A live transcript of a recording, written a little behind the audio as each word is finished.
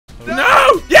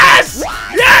No! Yes!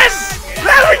 Yes!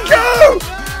 There we go!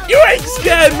 You ain't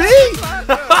scared me!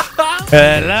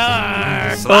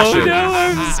 Hello! Slash him. No,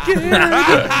 I'm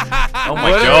scared. Oh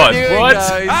my god. What?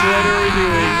 Guys? What are we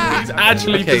doing? He's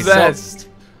actually Okay, possessed.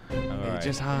 Right.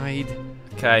 Just hide.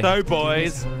 Okay. So,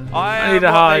 boys, I need am to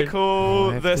what hide. they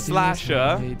call the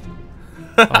slasher,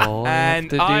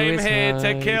 and I'm here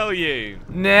to kill you.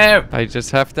 No. I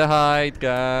just have to hide,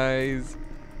 guys.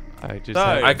 I just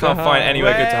have I to can't find hide.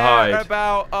 anywhere good to hide.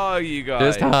 Whereabout are you guys?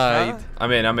 Just hide. Huh?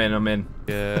 I'm in.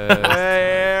 Just,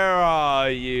 Where are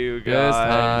you guys? just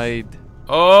hide.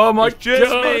 Oh my It's just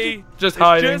god. me. Just It's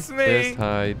hiding. just me. Just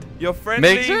hide. You're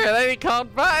friendly. Make sure they can't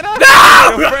find us.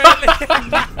 No! You're friendly.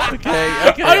 Okay.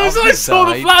 I saw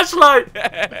the flashlight.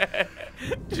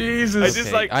 Jesus. I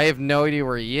just like. I have no idea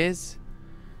where he is.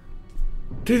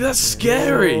 Dude, that's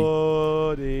scary.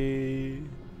 Jordy.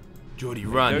 Jordy, I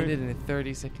run. did it in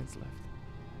 30 seconds left.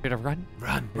 Gonna run.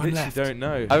 Run. I Run literally left. don't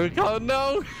know. I can't.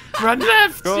 No. Run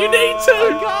left. You need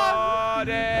to.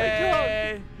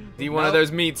 Jordy. Do you one of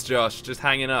those meats, Josh? Just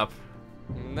hanging up.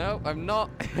 No, I'm not.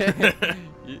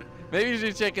 Maybe you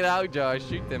should check it out, Josh.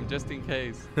 Shoot them just in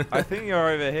case. I think you're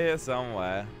over here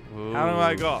somewhere. Ooh. How long have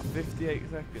I got? 58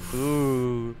 seconds.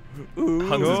 Ooh.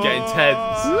 Hunter's getting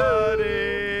tense.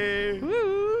 Jordy.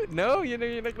 Ooh. No, you're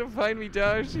not gonna find me,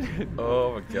 Josh.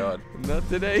 Oh my god. Not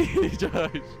today,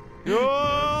 Josh.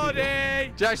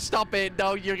 Jordy. Josh, stop it.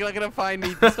 No, you're not gonna find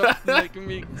me. Stop making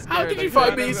me scared. How did you Like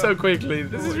find that. me so quickly?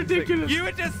 This is ridiculous. You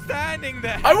were just standing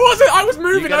there. I wasn't. I was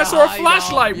moving and I gotta saw a hide,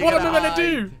 flashlight. you What am I gotta gonna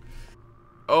do? hide.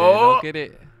 Oh. Get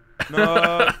it.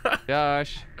 No.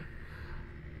 Josh.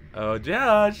 Oh,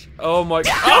 Josh. Oh my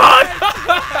god.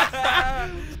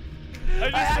 I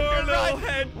just saw a little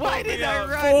head. Why did I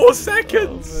run? 4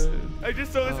 seconds. I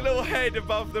just saw his little head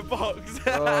above the box.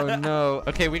 Oh no.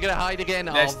 Okay, we're gonna hide again.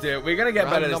 Let's do it. We're gonna get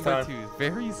better this number time. 2.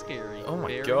 Very scary. Oh my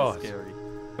Very God. Scary.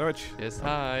 Dodge. Just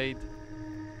hide.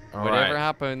 All Whatever right.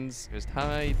 happens, just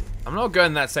hide. I'm not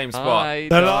going that same spot.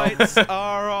 Hide. The lights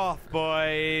are off,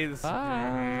 boys.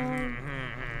 Hide.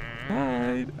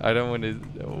 Hide. I don't want to.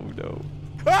 Oh no.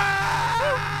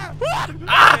 Ah!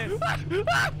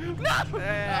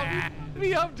 Help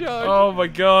me up, Josh. Oh my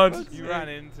god. You ran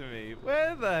into me.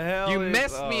 Where the hell? You is-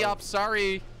 messed me up.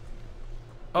 Sorry.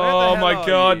 Oh hell my are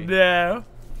god, you? no.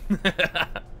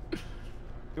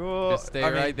 Just stay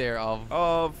right there, Ov.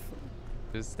 Of.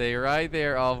 Just stay right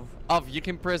there, Ov. Ov, you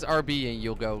can press RB and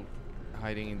you'll go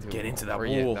hiding into. Get a into wall. that Or,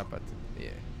 yeah, wall. that button. Yeah.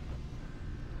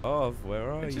 Of.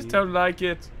 Where are I you? just don't like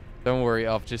it. Don't worry,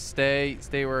 Ov. Just stay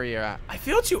where you're at. I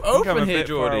feel too I think I'm open a here, bit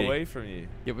far Jordy. away from you.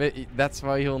 Yeah, but that's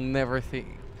why he'll never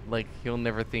think. Like he'll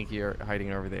never think you're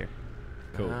hiding over there.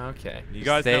 Cool. Okay. You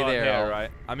guys stay know there, I'm here, Al.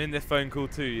 right? I'm in this phone call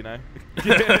too, you know.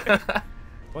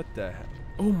 What the heck?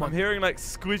 Oh my. I'm hearing like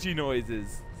squidgy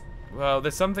noises. Well,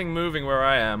 there's something moving where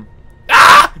I am.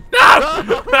 Ah! No!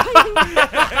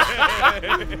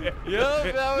 Yup,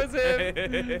 that was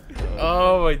it.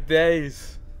 Oh my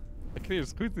days. I can hear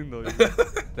squeezing noise.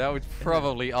 That was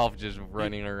probably Ov just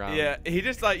running around. Yeah, he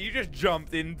just like you just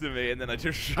jumped into me and then I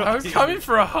just shot I was you. coming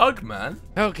for a hug, man.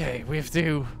 Okay, we have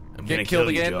to I'm get gonna killed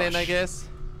kill you, again then, I Josh. guess.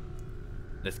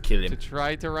 Let's kill To him.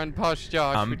 try to run past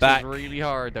Josh, I'm which back. is really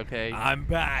hard, okay? I'm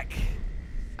back.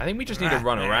 I think we just need to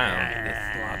run around.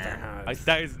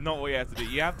 That is not what you have to do.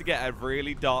 You have to get a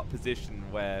really dark position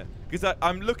where, because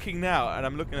I'm looking now and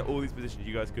I'm looking at all these positions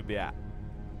you guys could be at.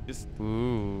 Just.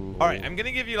 Ooh. All right, I'm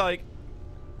gonna give you like,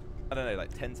 I don't know,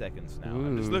 like 10 seconds now.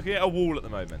 I'm just Ooh. looking at a wall at the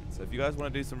moment. So if you guys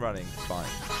want to do some running, fine.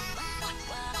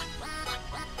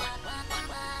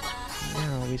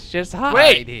 No, it's just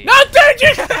hiding. Wait! No, dude! You,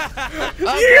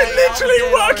 you literally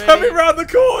were coming around the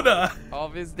corner!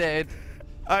 Ov is dead.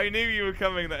 I knew you were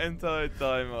coming the entire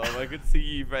time, Ov. I could see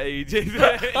you for ages.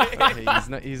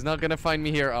 He's not gonna find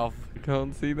me here, Ov. You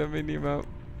can't see the mini map.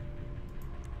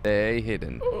 Stay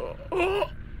hidden.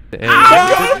 Stay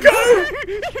Ah, go, go! Where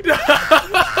did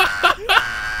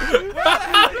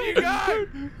you go?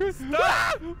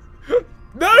 Stop!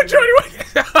 No, Jordy, wait!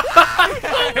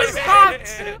 What was that?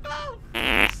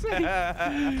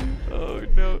 Oh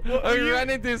no! What I are you- ran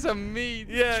into some meat.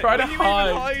 Yeah, Try to were you even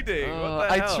hide. hiding? What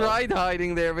the I hell? tried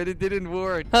hiding there, but it didn't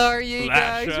work. How are you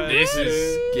guys? Flasher. This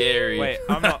is scary. Wait,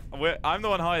 I'm not. I'm the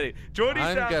one hiding. Jordy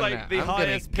I'm sounds gonna- like the I'm gonna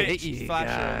highest get pitched you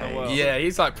slasher in guys. the world. Yeah,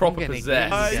 he's like proper I'm gonna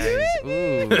possessed. get you guys.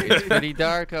 Ooh, it's pretty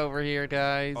dark over here,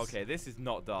 guys. Okay, this is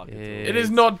not dark at all. It is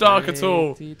not dark at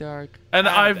all. Pretty dark. And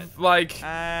And I've like...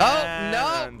 And Oh I'm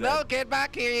no! No, dead. get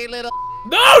back here, you little.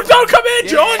 No, don't come in,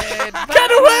 George! Get back.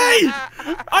 Get away!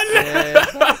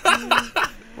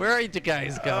 Where did you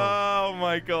guys go? Oh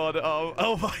my god!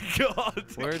 Oh my god!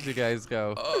 Where'd you guys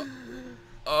go?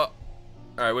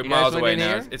 All right, we're You miles guys went away in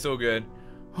now. here? It's all good.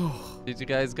 Did you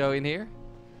guys go in here?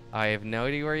 I have no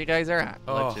idea where you guys are at.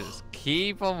 Let's just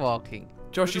keep on walking.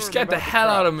 Josh, you Wouldn't scared the remember hell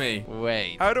out of crouch. me.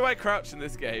 Wait. How do I crouch in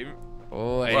this game?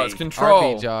 Wait. Well, it's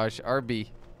control. RB, Josh. RB.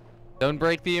 Don't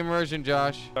break the immersion,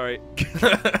 Josh. Sorry.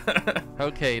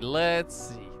 Okay, let's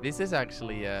see. This is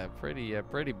actually a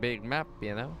pretty big map,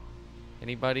 you know.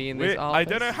 Anybody in this office? I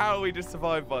don't know how we just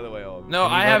survived, by the way. No,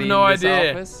 I have Anybody no in this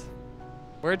idea. office?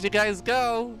 Where'd you guys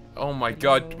go? Oh my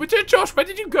God. Josh, where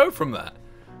did you go from that?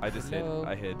 I just hid. Hello.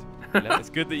 I hid. It's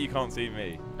good that you can't see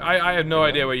me. I have no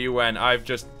idea where you went. I've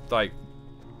just, like...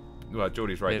 Well,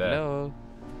 Geordie's right there. Hello.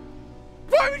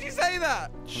 Why would you say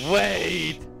that?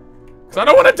 Wait. Because I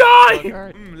don't want to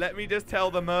die! Let me just tell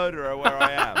the murderer where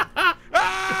I am.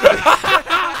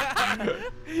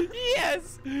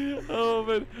 Yes. Oh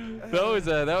man,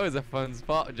 that was a fun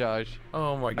spot, Josh.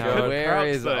 Oh my Now, God. where Crouch,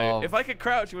 is though. Ov? If I could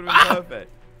crouch, it would have been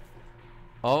perfect.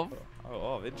 Ov?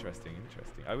 Oh, interesting.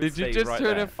 I would Did you stay just right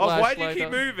turn there. a Why do you flashlight keep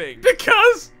on? moving?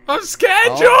 Because I'm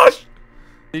scared, Oh. Josh!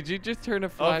 Did you just turn a Oh,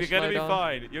 flashlight you're gonna be on?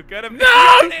 fine. You're gonna be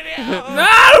No!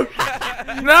 No!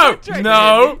 No! Try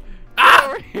No! Get Ah!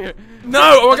 over here.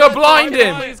 No! I'm gonna blind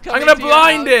him! Please come I'm gonna into your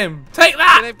blind house. him! Take Can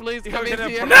I that! please You're come gonna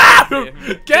into your blind house? No! him.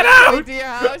 Get Come out! into your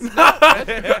house. No,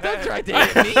 don't try to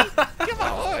hit me. Come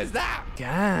on, what was that?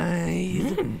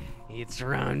 Guys, it's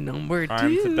round number 2.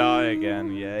 Time to die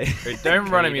again, yay. Don't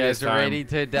run at Are me you this guys time. ready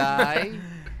to die?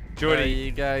 Are Jordy,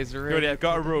 you guys ready? I've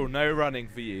got a rule. No running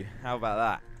for you. How about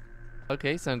that?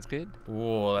 Okay, sounds good.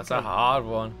 Whoa, that's a hard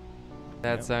one.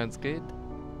 That sounds good.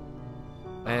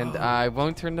 And I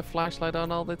won't turn the flashlight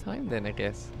on all the time then, I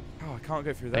guess. Oh, I can't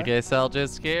go through that. I guess I'll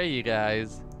just scare you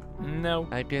guys. No.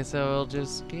 I guess I'll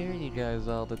just scare you guys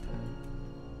all the time.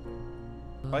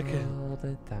 I can- All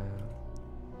the time.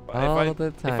 If All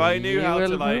the time. If I knew you how will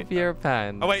to like. move your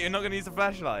pants. Oh wait, you're not gonna use the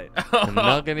flashlight. I'm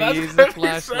not gonna That's use the gonna be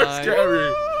so flashlight.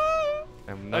 scary.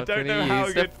 I'm I not don't know gonna how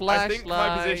use the good. I flashlight. think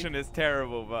my position is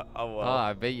terrible, but oh Oh, well.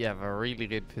 I bet you have a really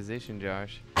good position,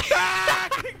 Josh.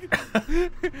 No!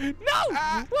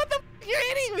 What the f? You're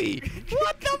hitting me!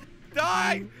 What the f?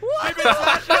 Die! What? Give me the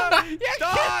flashlight! You're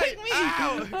Die! killing me!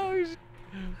 Ow! Oh,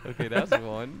 okay, that's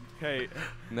one. Okay.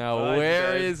 Now, Bye,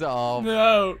 where guys. is Ov?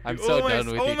 No. I'm so done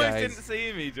with you almost guys. didn't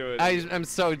see me, Jordan. I'm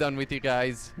so done with you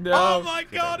guys. No. Oh my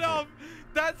God,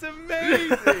 that's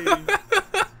amazing!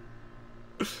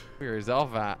 Where is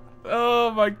Ov at?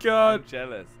 Oh my I'm God.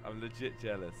 jealous. I'm legit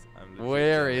jealous.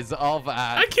 Where is Ov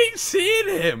I at? keep seeing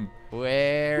him.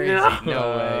 Where is he?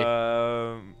 No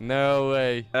way. No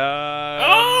way.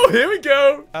 Oh, here we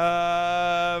go.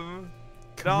 Come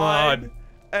 9, on.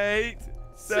 8,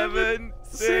 7,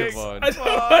 6, Come on.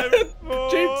 5,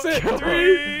 4, Jinx it.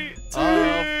 3, 2,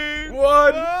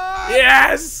 One. 1.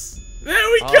 Yes.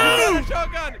 There we go.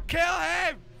 Shotgun! Kill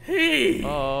him!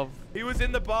 Ov. He was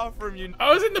in the bathroom.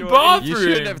 I was in the Jordan. bathroom. You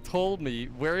should have told me.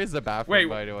 Where is the bathroom, Wait,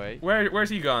 by the way? Where's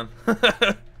he gone?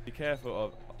 Be careful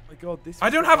of. Oh my God, this. I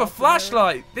is don't the have a bathroom area.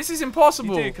 flashlight. This is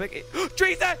impossible. You do. Click it.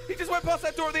 Tree's there. He just went past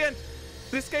that door at the end.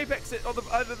 The escape exit on the.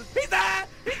 He's there.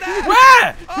 He's there.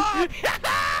 Where? Oh.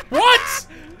 What?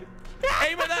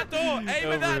 Aim at that door. Aim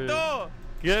at that Over door.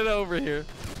 Get over here.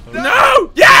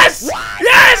 No! Yes!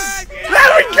 Yes!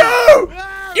 There we go!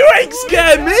 You ain't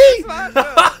scared me!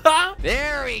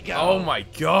 There we go. Oh my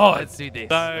God! Let's do this.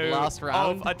 So, Last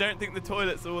round. I don't think the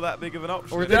toilet's all that big of an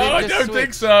option. Or did No, it I just don't switch?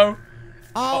 think so.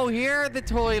 Oh, here are the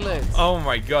toilets. Oh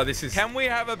my God, this is. Can we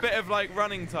have a bit of like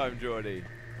running time, Geordie?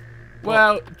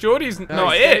 Well, Geordie's not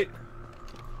Guys, it.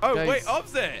 Oh Guys. wait,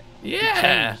 Ov's it.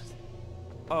 Yeah.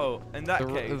 Oh, in that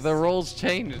case. The roles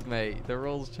changed, mate. The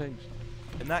roles changed.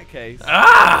 In that case.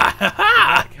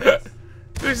 Ah!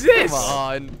 Who's this? Come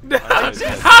on. How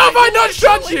have I not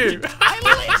shot you? I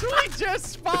literally just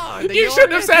spawned. and You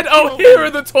should have already said, "Oh, killed here me." are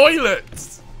the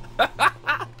toilets."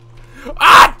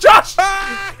 Ah, Josh!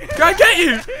 Can I get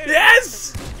you?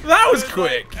 Yes! That was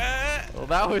quick. Well,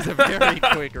 that was a very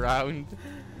quick round.